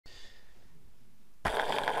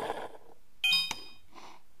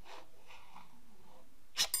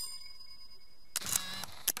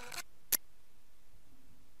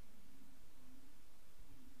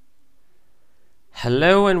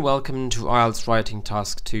Hello and welcome to IELTS Writing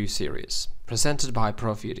Task 2 series, presented by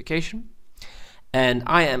Profi Education. And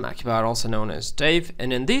I am Akbar, also known as Dave,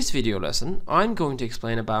 and in this video lesson I'm going to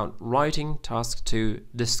explain about writing Task 2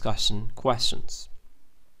 discussion questions.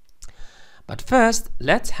 But first,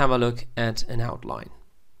 let's have a look at an outline.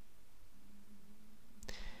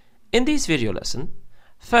 In this video lesson,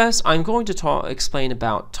 first I'm going to explain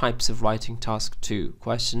about types of writing Task 2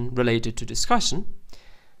 question related to discussion.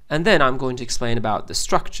 And then I'm going to explain about the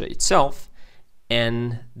structure itself,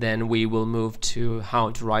 and then we will move to how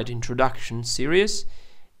to write introduction series,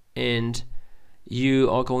 and you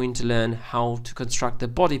are going to learn how to construct the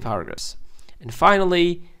body paragraphs. And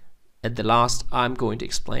finally, at the last, I'm going to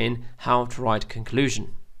explain how to write conclusion.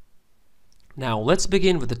 Now let's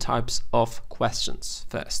begin with the types of questions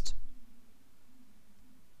first.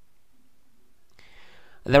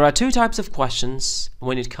 There are two types of questions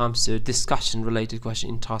when it comes to discussion related question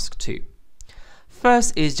in task 2.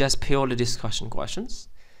 First is just purely discussion questions.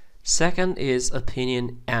 Second is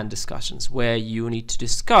opinion and discussions, where you need to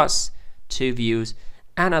discuss two views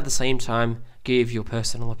and at the same time give your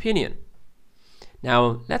personal opinion.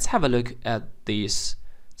 Now let's have a look at these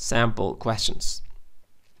sample questions.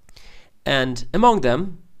 And among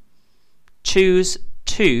them, choose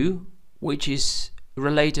two which is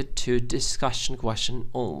related to discussion question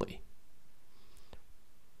only.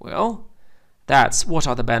 Well, that's what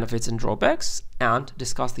are the benefits and drawbacks, and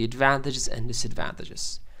discuss the advantages and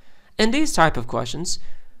disadvantages. In these type of questions,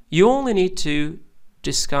 you only need to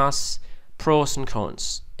discuss pros and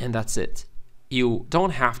cons, and that's it. You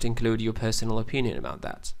don't have to include your personal opinion about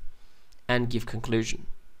that and give conclusion.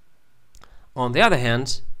 On the other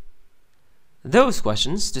hand, those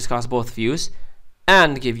questions discuss both views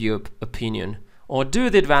and give you opinion, or do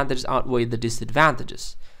the advantages outweigh the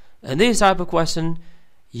disadvantages? In this type of question,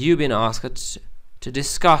 you've been asked to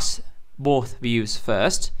discuss both views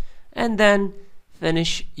first, and then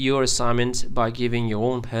finish your assignment by giving your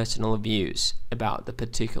own personal views about the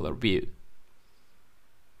particular view.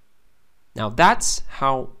 Now that's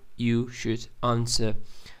how you should answer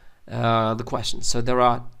the question. So there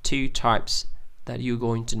are two types that you're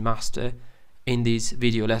going to master in these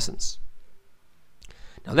video lessons.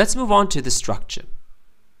 Now let's move on to the structure.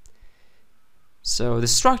 So the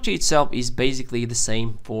structure itself is basically the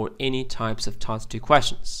same for any types of task 2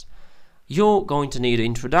 questions. You're going to need an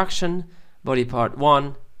introduction, body part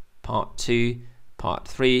 1, part 2, part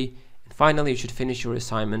 3, and finally you should finish your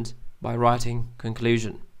assignment by writing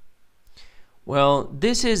conclusion. Well,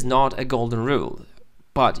 this is not a golden rule,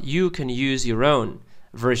 but you can use your own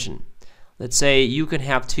version. Let's say you can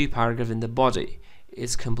have 2 paragraphs in the body.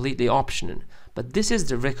 It's completely optional, but this is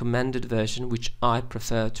the recommended version which I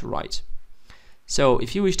prefer to write. So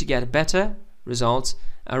if you wish to get better results,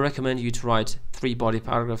 I recommend you to write 3 body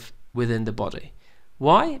paragraphs within the body.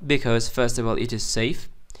 Why? Because first of all, it is safe.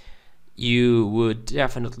 You would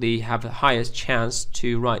definitely have the highest chance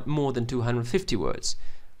to write more than 250 words.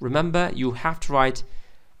 Remember, you have to write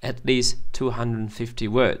at least 250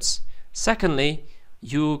 words. Secondly,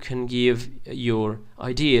 you can give your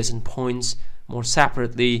ideas and points more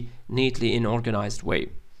separately, neatly in organized way.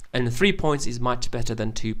 And 3 points is much better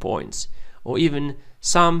than 2 points. Or even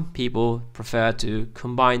some people prefer to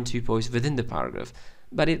combine 2 points within the paragraph,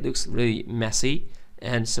 but it looks really messy,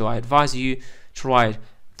 and so I advise you to write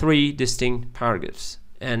 3 distinct paragraphs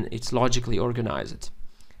and it's logically organized.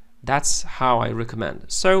 That's how I recommend.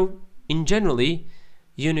 So in generally,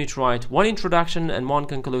 you need to write 1 introduction and 1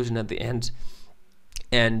 conclusion at the end,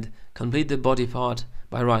 and complete the body part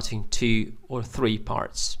by writing 2 or 3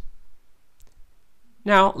 parts.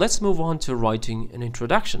 Now let's move on to writing an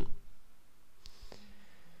introduction.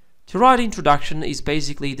 To write introduction is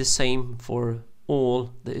basically the same for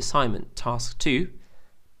all the assignment task 2,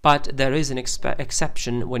 but there is an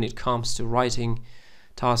exception when it comes to writing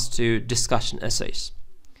task 2 discussion essays.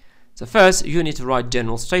 So first you need to write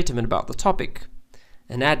general statement about the topic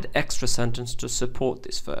and add extra sentence to support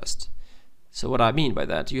this first. So what I mean by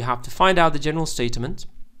that, you have to find out the general statement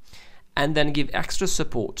and then give extra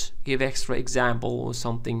support, give extra example or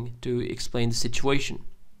something to explain the situation.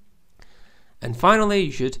 And finally,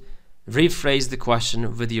 you should rephrase the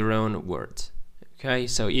question with your own words. Okay,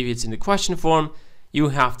 so if it's in the question form, you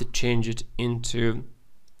have to change it into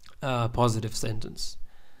a positive sentence.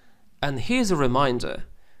 And here's a reminder,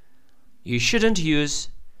 you shouldn't use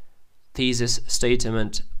thesis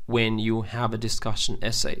statement when you have a discussion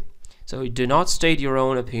essay. So do not state your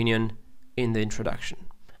own opinion in the introduction,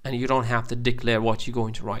 and you don't have to declare what you're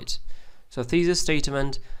going to write. So thesis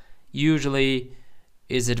statement usually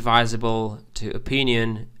is advisable to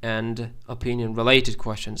opinion and opinion related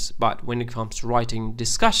questions, but when it comes to writing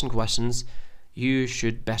discussion questions, you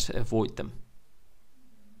should better avoid them.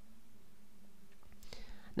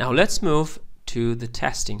 Now let's move to the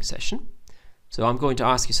testing session. So I'm going to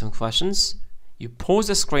ask you some questions. You pause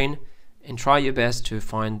the screen and try your best to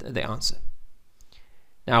find the answer.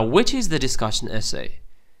 Now, which is the discussion essay?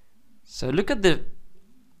 So look at the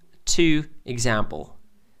two examples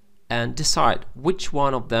and decide which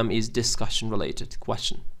one of them is discussion related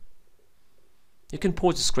question. You can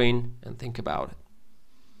pause the screen and think about it.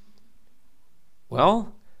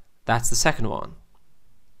 Well, that's the second one.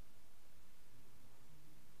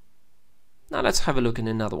 Now let's have a look at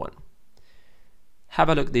another one. Have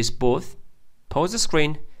a look at these both, pause the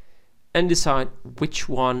screen and decide which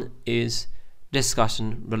one is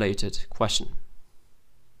discussion related question.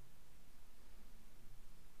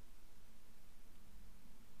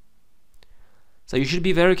 So you should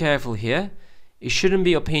be very careful here. It shouldn't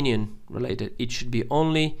be opinion related, it should be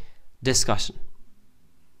only discussion.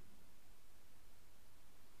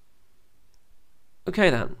 Okay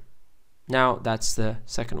then, now that's the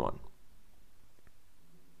second one.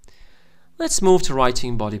 Let's move to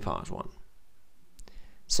writing body part 1.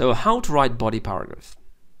 So how to write body paragraph.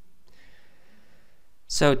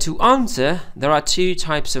 So to answer, there are two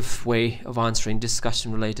types of way of answering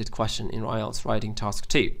discussion related question in IELTS writing task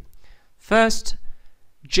 2. First,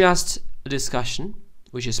 just a discussion,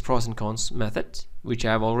 which is pros and cons method, which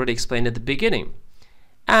I've already explained at the beginning,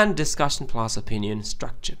 and discussion plus opinion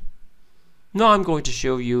structure. Now I'm going to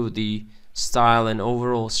show you the style and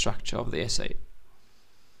overall structure of the essay.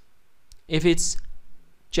 If it's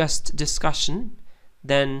just discussion,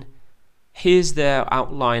 then here's the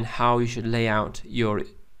outline how you should lay out your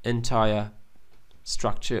entire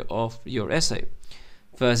structure of your essay.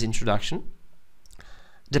 First, introduction,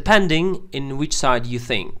 depending in which side you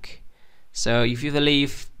think. So if you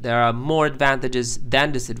believe there are more advantages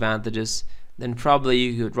than disadvantages, then probably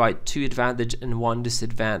you could write 2 advantage and 1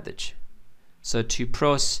 disadvantage. So 2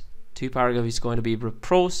 pros, 2 paragraphs is going to be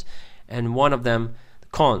pros, and one of them the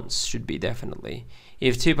cons should be definitely.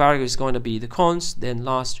 If 2 paragraphs is going to be the cons, then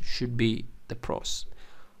last should be the pros.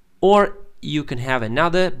 Or you can have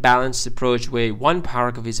another balanced approach where 1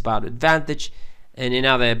 paragraph is about advantage and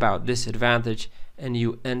another about disadvantage, and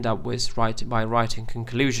you end up with writing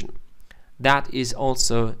conclusion. That is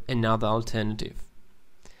also another alternative.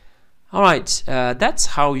 Alright, that's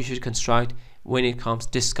how you should construct when it comes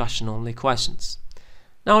to discussion only questions.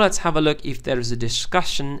 Now let's have a look if there is a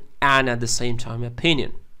discussion and at the same time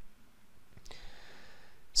opinion.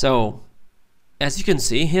 So as you can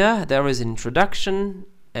see here, there is introduction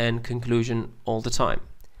and conclusion all the time.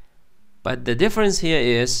 But the difference here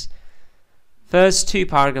is first 2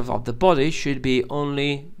 paragraphs of the body should be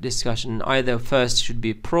only discussion. Either first should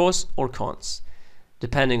be pros or cons.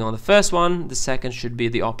 Depending on the first one, the second should be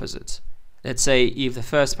the opposite. Let's say if the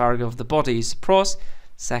first paragraph of the body is pros,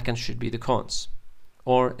 second should be the cons,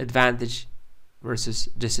 or advantage versus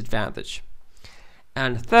disadvantage.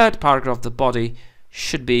 And third paragraph of the body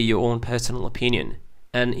should be your own personal opinion.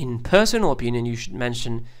 And in personal opinion, you should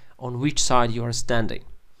mention on which side you are standing.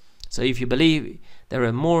 So if you believe there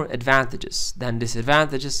are more advantages than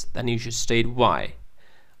disadvantages, then you should state why,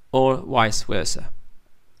 or vice versa.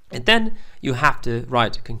 And then you have to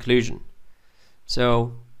write a conclusion.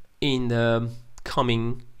 So in the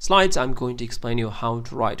coming slides, I'm going to explain you how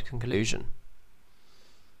to write a conclusion.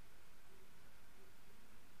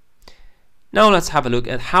 Now let's have a look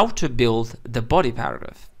at how to build the body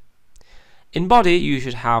paragraph. In body, you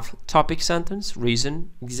should have topic sentence,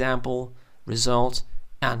 reason, example, result,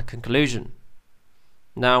 and conclusion.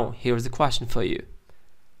 Now here's the question for you.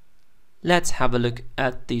 Let's have a look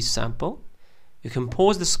at this sample. You can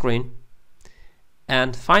pause the screen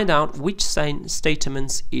and find out which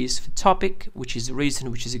statements is for topic, which is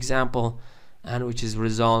reason, which is example, and which is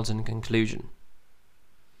result and conclusion.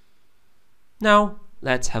 Now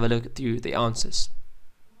let's have a look through the answers.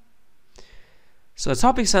 So a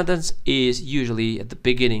topic sentence is usually at the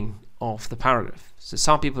beginning of the paragraph. So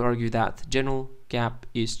some people argue that the general gap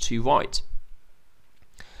is too wide.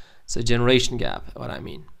 So generation gap, what I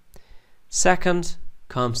mean. Second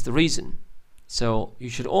comes the reason. So you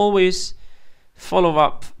should always follow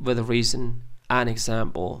up with a reason and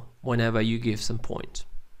example whenever you give some point.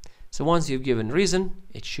 So once you've given reason,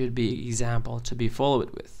 it should be example to be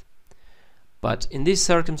followed with. But in these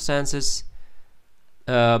circumstances,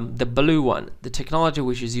 the blue one, the technology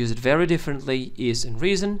which is used very differently, is in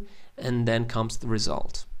reason, and then comes the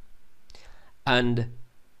result. And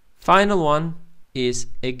final one is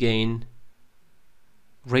again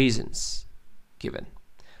reasons given.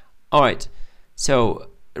 Alright, so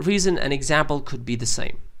reason and example could be the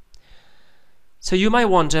same. So you might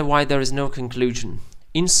wonder why there is no conclusion.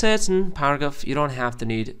 In certain paragraph, you don't have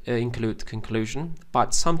to include the conclusion,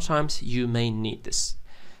 but sometimes you may need this.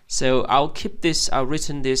 So I've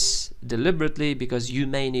written this deliberately because you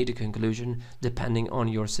may need a conclusion depending on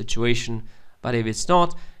your situation. But if it's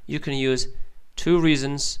not, you can use 2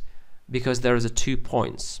 reasons because there is 2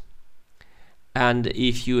 points. And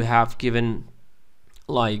if you have given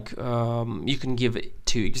you can give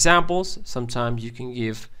 2 examples, sometimes you can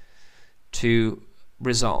give 2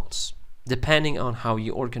 results, depending on how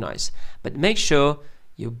you organize. But make sure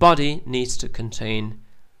your body needs to contain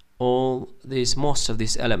most of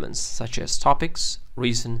these elements, such as topics,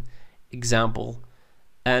 reason, example,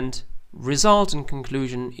 and result and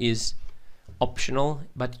conclusion is optional,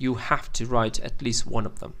 but you have to write at least one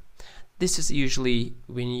of them. This is usually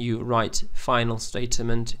when you write final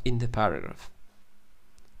statement in the paragraph.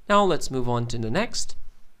 Now let's move on to the next.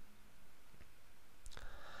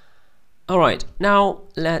 Alright, now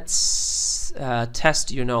let's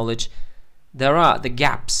test your knowledge. There are the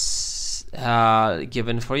gaps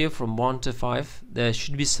given for you from 1 to 5. There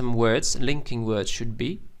should be some words, linking words should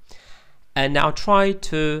be. And now try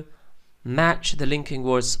to match the linking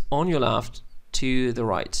words on your left to the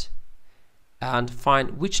right and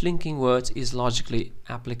find which linking word is logically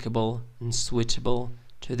applicable and suitable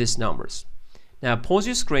to these numbers. Now pause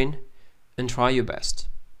your screen and try your best.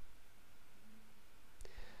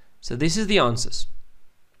 So this is the answers.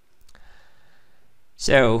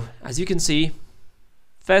 So as you can see,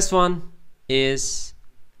 first one is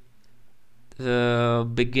the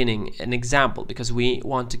beginning, an example, because we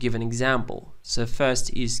want to give an example. So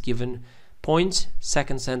first is given point,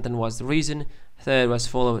 second sentence was the reason, third was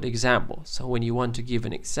followed example. So when you want to give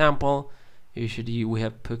an example, usually we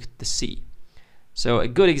have put the C. So a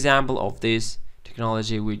good example of this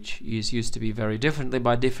technology, which is used to be very differently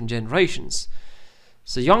by different generations.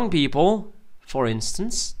 So young people, for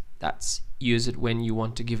instance, that's use it when you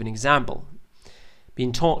want to give an example.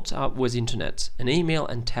 Being taught with internet and email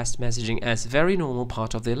and text messaging as a very normal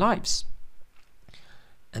part of their lives.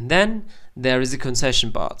 And then there is a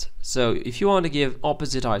concession part. So if you want to give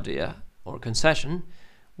opposite idea or concession,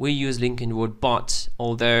 we use linking word but,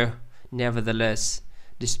 although nevertheless,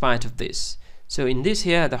 despite of this. So in this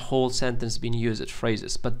here, the whole sentence being used as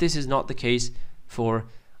phrases, but this is not the case for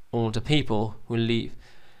older people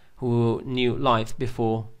who knew life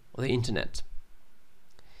before the internet.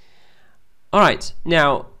 Alright,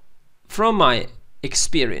 now from my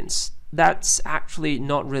experience, that's actually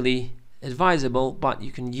not really advisable, but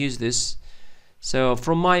you can use this. So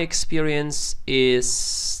from my experience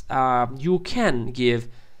is you can give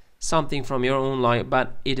something from your own life,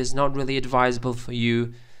 but it is not really advisable for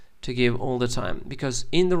you to give all the time, because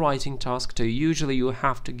in the writing task too, usually you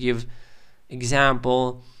have to give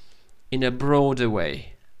example in a broader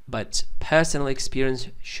way, but personal experience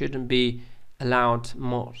shouldn't be allowed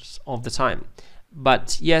most of the time.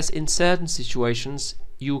 But yes, in certain situations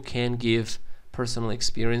you can give personal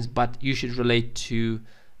experience, but you should relate to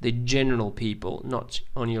the general people, not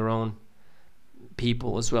on your own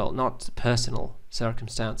people as well, not personal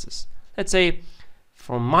circumstances. Let's say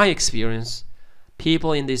from my experience,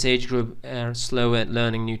 people in this age group are slow at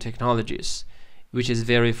learning new technologies, which is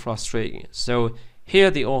very frustrating. So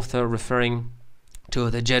here the author referring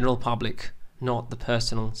to the general public, not the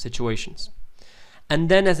personal situations. And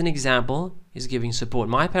then as an example is giving support.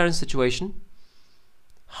 My parents' situation,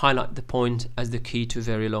 highlight the point as the key to a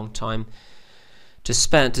very long time to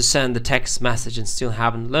send the text message and still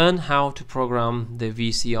haven't learned how to program the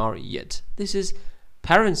VCR yet. This is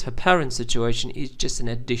her parents' situation is just an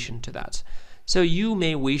addition to that. So you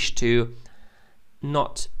may wish to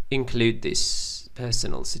not include this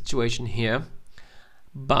personal situation here,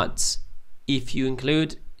 but if you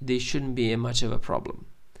include, this shouldn't be much of a problem.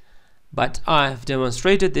 But I have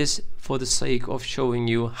demonstrated this for the sake of showing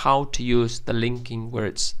you how to use the linking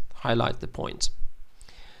words, highlight the point.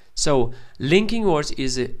 So linking words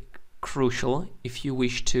is crucial if you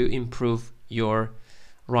wish to improve your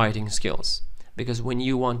writing skills, because when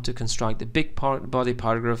you want to construct a big body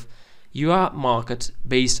paragraph, you are marked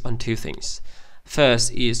based on 2 things.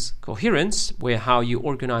 First is coherence, where how you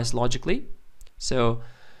organize logically. So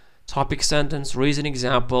topic, sentence, reason,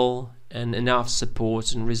 example, and enough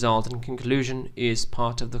support and result and conclusion is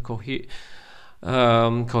part of the cohesion.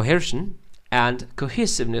 And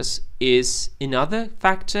cohesiveness is another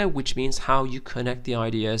factor, which means how you connect the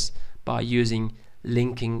ideas by using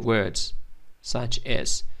linking words, such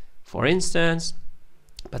as, for instance,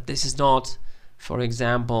 but this is not, for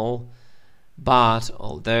example, but,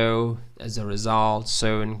 although, as a result,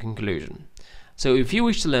 so, in conclusion. So if you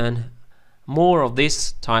wish to learn more of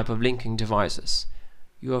this type of linking devices,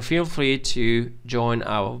 you feel free to join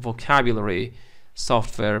our vocabulary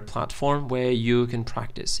software platform where you can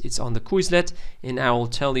practice. It's on the Quizlet, and I will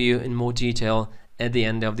tell you in more detail at the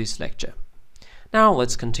end of this lecture. Now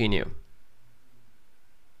let's continue.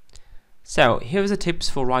 So here's the tips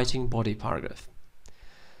for writing body paragraph.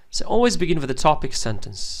 So always begin with a topic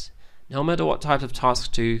sentence. No matter what type of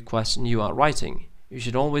task 2 question you are writing, you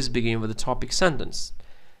should always begin with a topic sentence,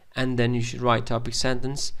 and then you should write topic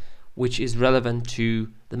sentence which is relevant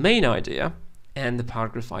to the main idea and the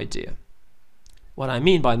paragraph idea. What I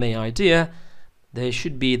mean by main idea, there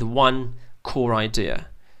should be the one core idea.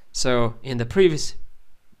 So in the previous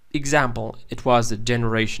example, it was the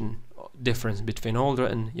generation difference between older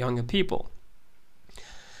and younger people.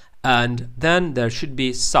 And then there should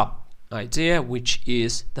be sub idea, which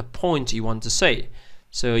is the point you want to say.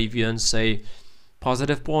 So if you don't say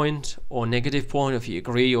positive point or negative point, if you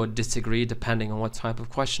agree or disagree depending on what type of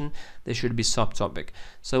question, there should be subtopic.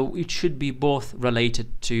 So it should be both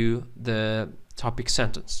related to the topic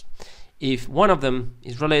sentence. If one of them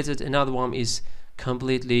is related, another one is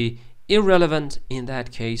completely irrelevant, in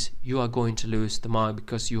that case you are going to lose the mark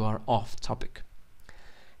because you are off topic.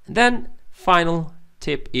 And then final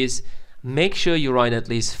tip is make sure you write at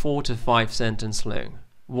least 4 to 5 sentences long.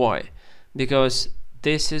 Why? Because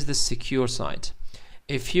this is the secure side.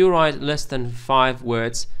 If you write less than 5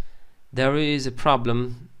 words, there is a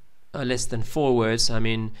problem. Less than 4 words, I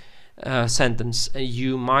mean sentence,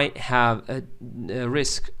 you might have a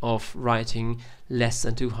risk of writing less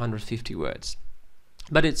than 250 words.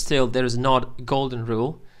 But it's still, there is not a golden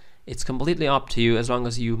rule. It's completely up to you as long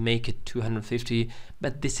as you make it 250,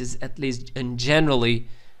 but this is at least in generally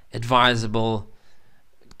advisable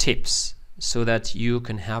tips so that you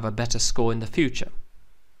can have a better score in the future.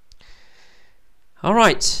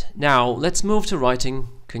 Alright, now let's move to writing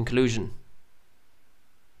conclusion.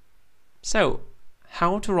 So,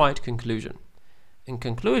 how to write conclusion? In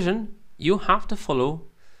conclusion, you have to follow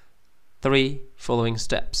 3 following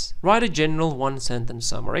steps. Write a general 1-sentence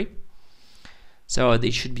summary. So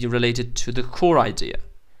they should be related to the core idea.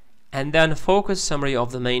 And then focus summary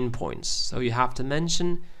of the main points. So you have to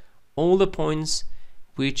mention all the points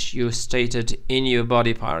which you stated in your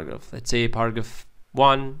body paragraph. Let's say paragraph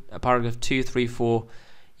 1, paragraph 2, 3, 4.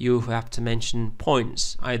 You have to mention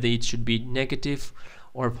points. Either it should be negative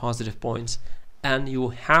or positive points. And you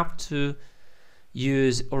have to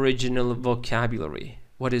use original vocabulary.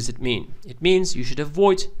 What does it mean? It means you should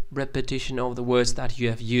avoid repetition of the words that you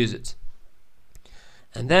have used.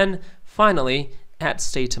 And then finally add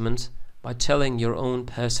statement by telling your own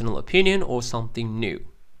personal opinion or something new.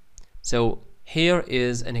 So here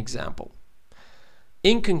is an example.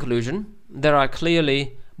 In conclusion, there are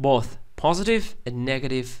clearly both positive and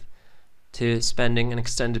negative to spending an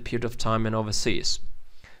extended period of time in overseas.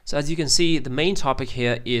 So as you can see, the main topic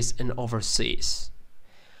here is in overseas.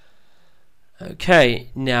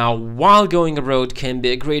 Okay, now while going abroad can be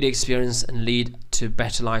a great experience and lead to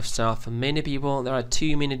better lifestyle for many people, there are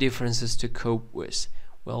too many differences to cope with.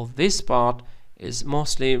 Well, this part is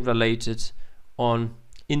mostly related on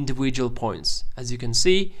individual points, as you can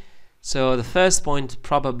see. So the first point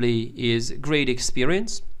probably is great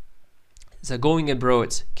experience. So going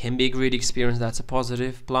abroad can be a great experience, that's a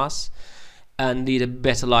positive plus, and lead a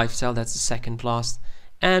better lifestyle, that's the second plus.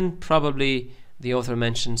 And probably the author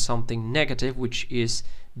mentioned something negative, which is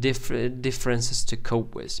differences to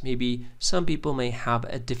cope with. Maybe some people may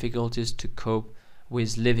have difficulties to cope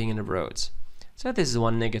with living in abroad. So this is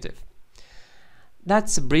one negative.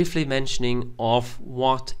 That's briefly mentioning of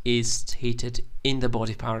what is stated in the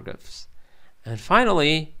body paragraphs. And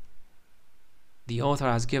finally, the author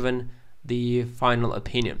has given the final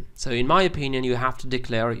opinion. So in my opinion, you have to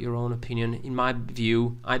declare your own opinion. In my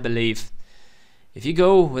view, I believe if you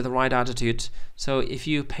go with the right attitude, so if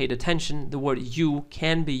you paid attention, the word you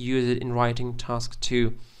can be used in writing task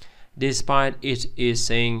 2 despite it is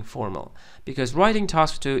saying formal, because writing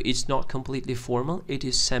task 2 is not completely formal, it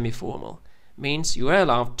is semi-formal. Means you are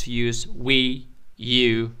allowed to use we,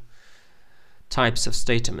 you types of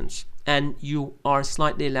statements, and you are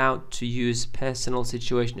slightly allowed to use personal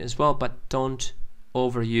situation as well, but don't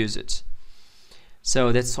overuse it.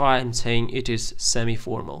 So that's why I'm saying it is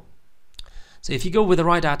semi-formal. So if you go with the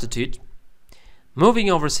right attitude,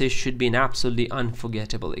 moving overseas should be an absolutely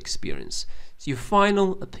unforgettable experience. So your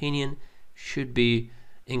final opinion should be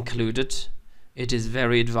included. It is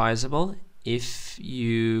very advisable if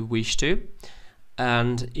you wish to,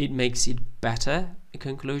 and it makes it better in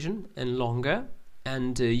conclusion and longer,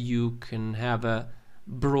 and you can have a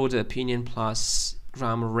broader opinion plus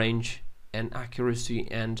grammar range and accuracy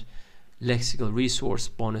and lexical resource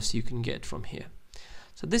bonus you can get from here.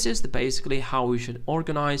 So this is basically how we should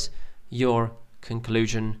organize your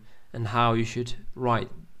conclusion and how you should write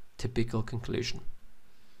typical conclusion.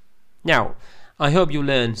 Now, I hope you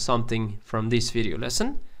learned something from this video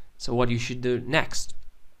lesson. So what you should do next.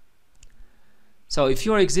 So if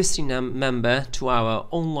you're an existing member to our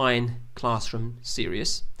online classroom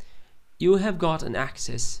series, you have got an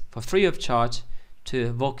access for free of charge to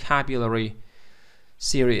a vocabulary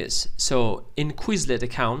series. So in Quizlet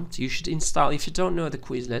account, you should install, if you don't know the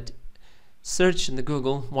Quizlet, search in the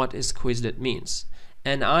Google what is Quizlet means.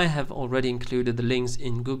 And I have already included the links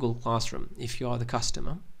in Google Classroom if you are the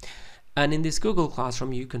customer. And in this Google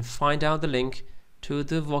Classroom, you can find out the link to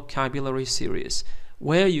the vocabulary series,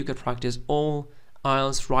 where you can practice all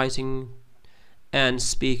IELTS writing and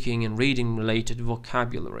speaking and reading related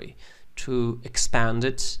vocabulary to expand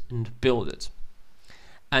it and build it.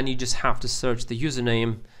 And you just have to search the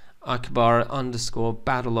username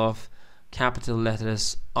Akbar_Battle_, capital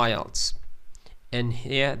letters IELTS. And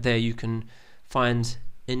there you can find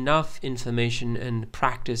enough information and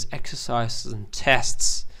practice exercises and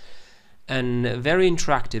tests and very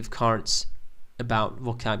interactive cards about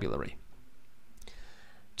vocabulary.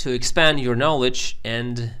 To expand your knowledge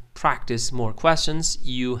and practice more questions,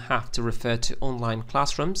 you have to refer to online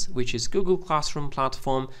classrooms, which is Google Classroom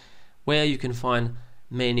platform, where you can find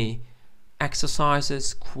many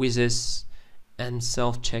exercises, quizzes, and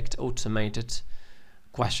self-checked automated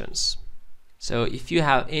questions. So if you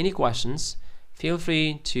have any questions, feel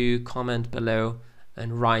free to comment below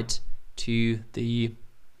and refer to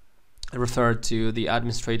the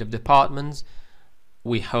administrative department.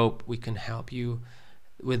 We hope we can help you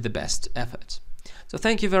with the best effort. So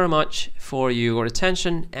thank you very much for your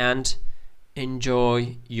attention and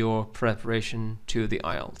enjoy your preparation to the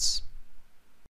IELTS.